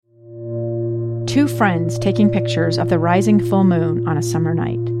Two friends taking pictures of the rising full moon on a summer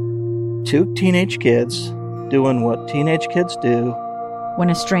night. Two teenage kids doing what teenage kids do. When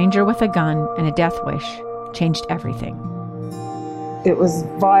a stranger with a gun and a death wish changed everything. It was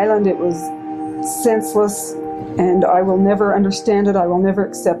violent, it was senseless, and I will never understand it, I will never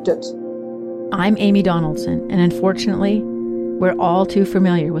accept it. I'm Amy Donaldson, and unfortunately, we're all too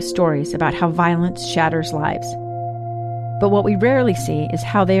familiar with stories about how violence shatters lives. But what we rarely see is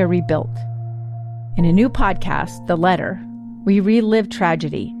how they are rebuilt. In a new podcast, The Letter, we relive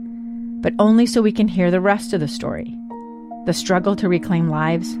tragedy, but only so we can hear the rest of the story. The struggle to reclaim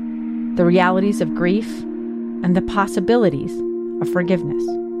lives, the realities of grief, and the possibilities of forgiveness.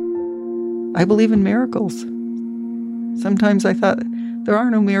 I believe in miracles. Sometimes I thought, there are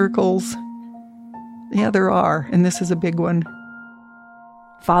no miracles. Yeah, there are, and this is a big one.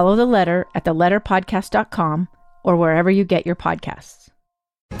 Follow The Letter at theletterpodcast.com or wherever you get your podcasts.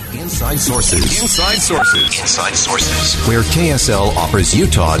 Inside Sources. Inside Sources. Inside Sources. Where KSL offers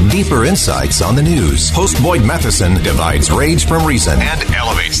Utah deeper insights on the news. Host Boyd Matheson divides rage from reason and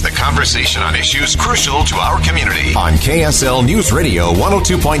elevates the conversation on issues crucial to our community. On KSL News Radio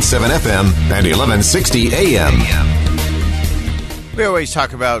 102.7 FM and 1160 AM. We always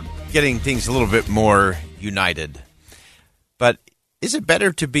talk about getting things a little bit more united. But is it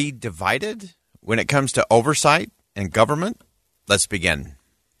better to be divided when it comes to oversight and government? Let's begin.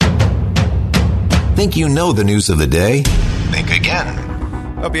 Think you know the news of the day? Think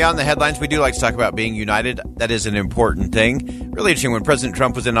again. Well, beyond the headlines, we do like to talk about being united. That is an important thing. Really interesting, when President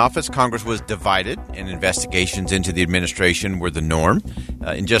Trump was in office, Congress was divided, and investigations into the administration were the norm.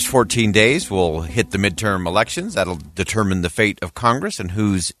 In just 14 days, we'll hit the midterm elections. That'll determine the fate of Congress and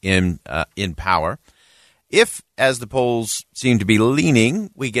who's in power. If, as the polls seem to be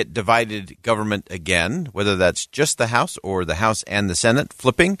leaning, we get divided government again, whether that's just the House or the House and the Senate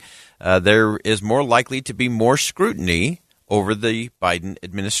flipping, there is more likely to be more scrutiny over the Biden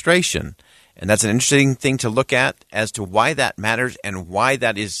administration. And that's an interesting thing to look at as to why that matters and why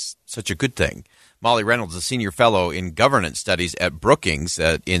that is such a good thing. Molly Reynolds, a senior fellow in governance studies at Brookings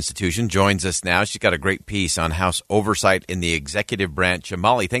Institution, joins us now. She's got a great piece on House oversight in the executive branch.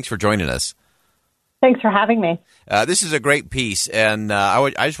 Molly, thanks for joining us. Thanks for having me. This is a great piece, and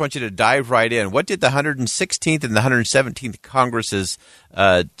I just want you to dive right in. What did the 116th and the 117th Congresses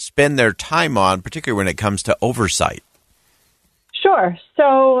spend their time on, particularly when it comes to oversight? Sure.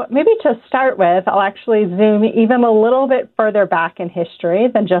 So maybe to start with, I'll actually zoom even a little bit further back in history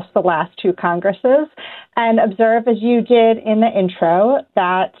than just the last two Congresses and observe, as you did in the intro,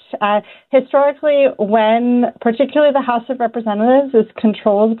 that historically, when particularly the House of Representatives is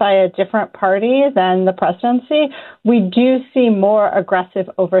controlled by a different party than the presidency, we do see more aggressive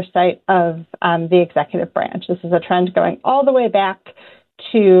oversight of the executive branch. This is a trend going all the way back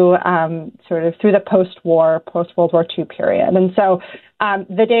to sort of through the post-World War II period. And so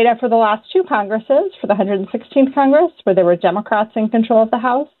the data for the last two Congresses, for the 116th Congress, where there were Democrats in control of the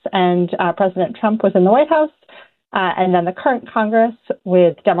House and President Trump was in the White House, and then the current Congress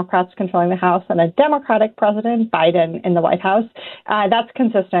with Democrats controlling the House and a Democratic President, Biden, in the White House, that's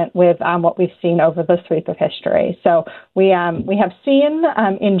consistent with what we've seen over the sweep of history. So we have seen,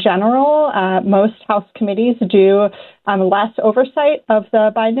 in general, most House committees do less oversight of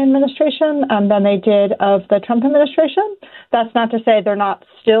the Biden administration than they did of the Trump administration. That's not to say they're not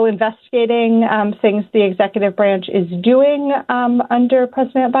still investigating things the executive branch is doing under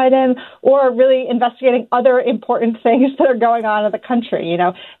President Biden, or really investigating other important things that are going on in the country. You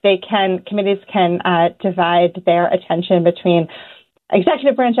know, committees can divide their attention between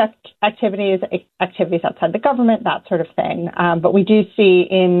executive branch activities outside the government, that sort of thing. But we do see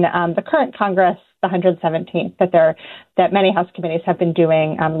in the current Congress, the 117th, that many House committees have been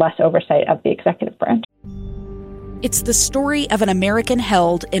doing less oversight of the executive branch. It's the story of an American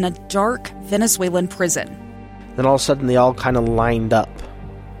held in a dark Venezuelan prison. Then all of a sudden they all kind of lined up.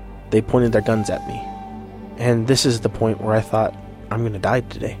 They pointed their guns at me. And this is the point where I thought, I'm going to die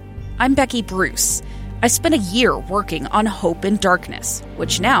today. I'm Becky Bruce. I spent a year working on Hope in Darkness,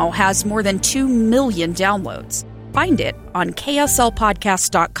 which now has more than 2 million downloads. Find it on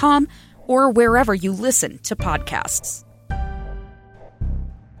kslpodcast.com or wherever you listen to podcasts.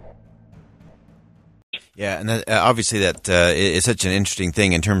 Yeah, and obviously that is such an interesting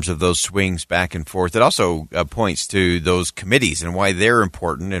thing in terms of those swings back and forth. It also points to those committees and why they're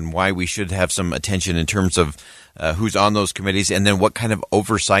important and why we should have some attention in terms of who's on those committees and then what kind of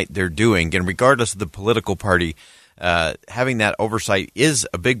oversight they're doing. And regardless of the political party, having that oversight is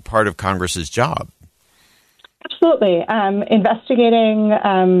a big part of Congress's job. Absolutely.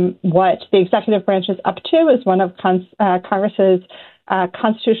 Investigating what the executive branch is up to is one of Congress's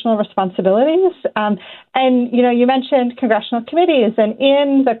constitutional responsibilities. And, you mentioned congressional committees. And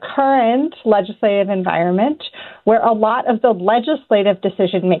in the current legislative environment, where a lot of the legislative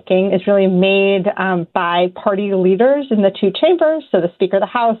decision-making is really made by party leaders in the two chambers, so the Speaker of the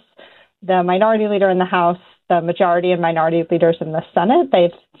House, the Minority Leader in the House, the Majority and Minority Leaders in the Senate,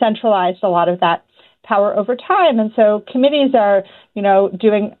 they've centralized a lot of that power over time. And so committees are,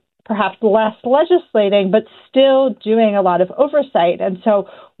 doing perhaps less legislating, but still doing a lot of oversight. And so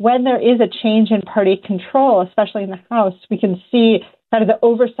when there is a change in party control, especially in the House, we can see kind of the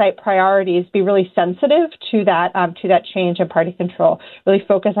oversight priorities be really sensitive to that change in party control, really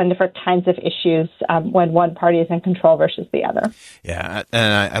focus on different kinds of issues when one party is in control versus the other. Yeah,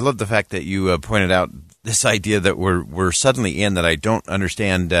 and I love the fact that you pointed out this idea that we're suddenly in that I don't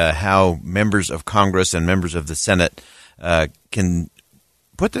understand how members of Congress and members of the Senate can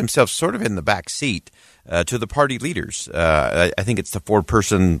put themselves sort of in the back seat to the party leaders. I think it's the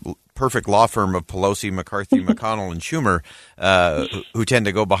four-person perfect law firm of Pelosi, McCarthy, McConnell, and Schumer who tend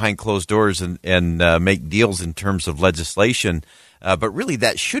to go behind closed doors and make deals in terms of legislation. But really,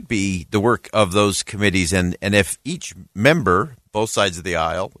 that should be the work of those committees. And if each member, both sides of the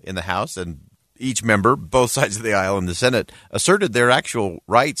aisle in the House, and each member, both sides of the aisle in the Senate, asserted their actual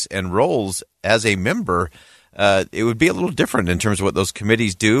rights and roles as a member, it would be a little different in terms of what those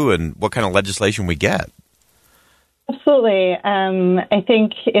committees do and what kind of legislation we get. Absolutely. I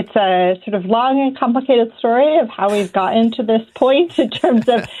think it's a sort of long and complicated story of how we've gotten to this point in terms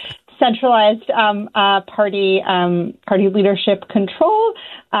of centralized party leadership control.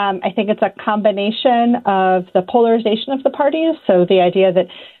 I think it's a combination of the polarization of the parties. So the idea that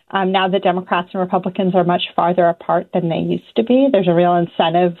now that Democrats and Republicans are much farther apart than they used to be, there's a real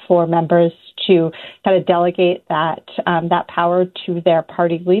incentive for members to kind of delegate that power to their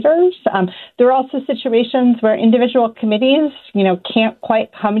party leaders. There are also situations where individual committees, can't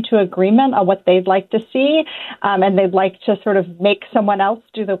quite come to agreement on what they'd like to see, and they'd like to sort of make someone else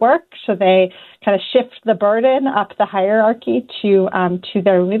do the work. So they kind of shift the burden up the hierarchy to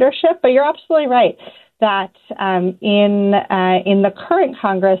their leadership. But you're absolutely right that in the current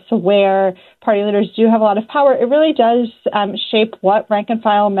Congress, where party leaders do have a lot of power, it really does shape what rank and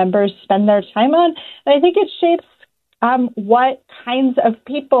file members spend their time on. And I think it shapes what kinds of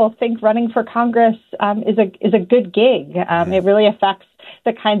people think running for Congress is a good gig. It really affects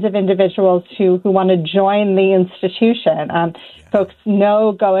the kinds of individuals who want to join the institution. Folks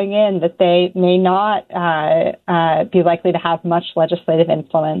know going in that they may not be likely to have much legislative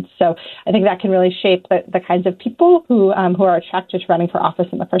influence. So I think that can really shape the kinds of people who are attracted to running for office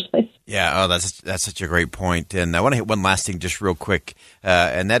in the first place. Yeah, that's such a great point. And I want to hit one last thing just real quick,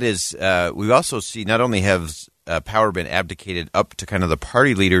 and that is we also see not only have power been abdicated up to kind of the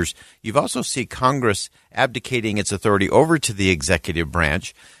party leaders, you've also see Congress abdicating its authority over to the executive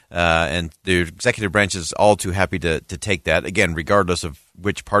branch. And the executive branch is all too happy to take that, again, regardless of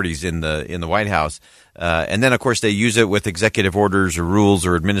which party's in the White House. And then, of course, they use it with executive orders or rules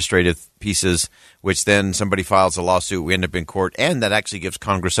or administrative pieces, which then somebody files a lawsuit, we end up in court, and that actually gives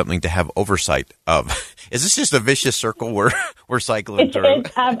Congress something to have oversight of. Is this just a vicious circle we're cycling through?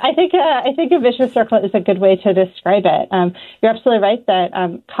 I think a vicious circle is a good way to describe it. You're absolutely right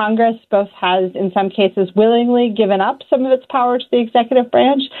that Congress both has, in some cases, willingly given up some of its power to the executive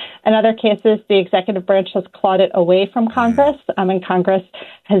branch. In other cases, the executive branch has clawed it away from Congress, and Congress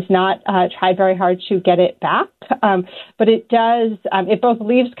has not tried very hard to get it back. But it does, it both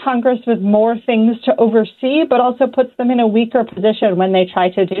leaves Congress with more things to oversee, but also puts them in a weaker position when they try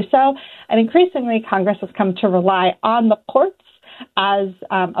to do so. And increasingly, Congress has come to rely on the courts as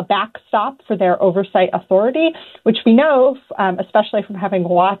a backstop for their oversight authority, which we know, especially from having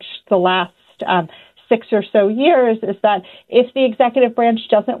watched the last 6 or so years, is that if the executive branch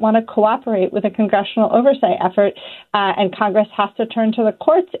doesn't want to cooperate with a congressional oversight effort and Congress has to turn to the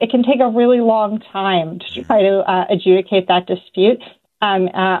courts, it can take a really long time to try to adjudicate that dispute.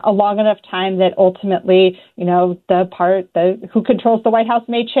 A long enough time that ultimately, who controls the White House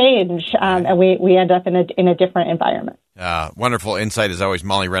may change, and we end up in a different environment. Wonderful insight as always,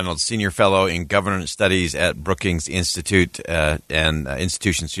 Molly Reynolds, Senior Fellow in Governance Studies at Brookings Institute and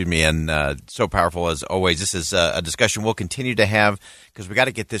so powerful as always. This is a discussion we'll continue to have because we got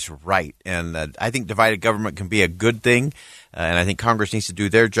to get this right, and I think divided government can be a good thing. And I think Congress needs to do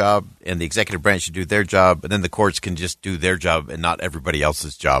their job, and the executive branch should do their job, and then the courts can just do their job and not everybody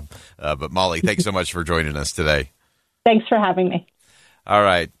else's job. But Molly, thanks so much for joining us today. Thanks for having me. All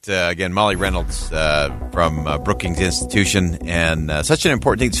right. Again, Molly Reynolds from Brookings Institution, and such an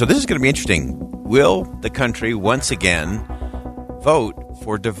important thing. So this is going to be interesting. Will the country once again vote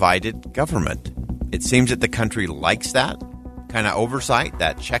for divided government? It seems that the country likes that. kind of oversight,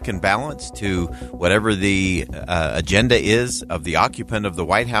 that check and balance to whatever the agenda is of the occupant of the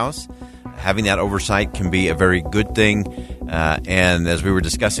White House. Having that oversight can be a very good thing. And as we were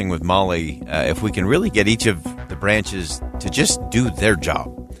discussing with Molly, if we can really get each of the branches to just do their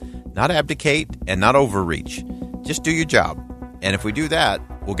job, not abdicate and not overreach, just do your job. And if we do that,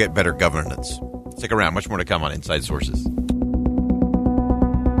 we'll get better governance. Stick around. Much more to come on Inside Sources.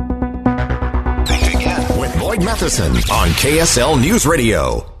 Think again with Boyd Matheson on KSL News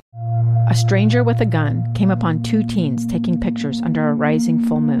Radio. A stranger with a gun came upon 2 teens taking pictures under a rising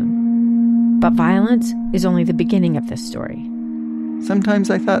full moon. But violence is only the beginning of this story. Sometimes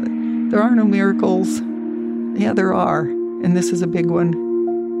I thought, there are no miracles. Yeah, there are, and this is a big one.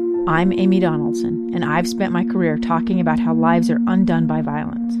 I'm Amy Donaldson, and I've spent my career talking about how lives are undone by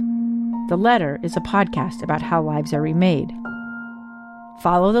violence. The Letter is a podcast about how lives are remade.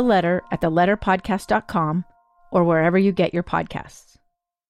 Follow The Letter at theletterpodcast.com or wherever you get your podcasts.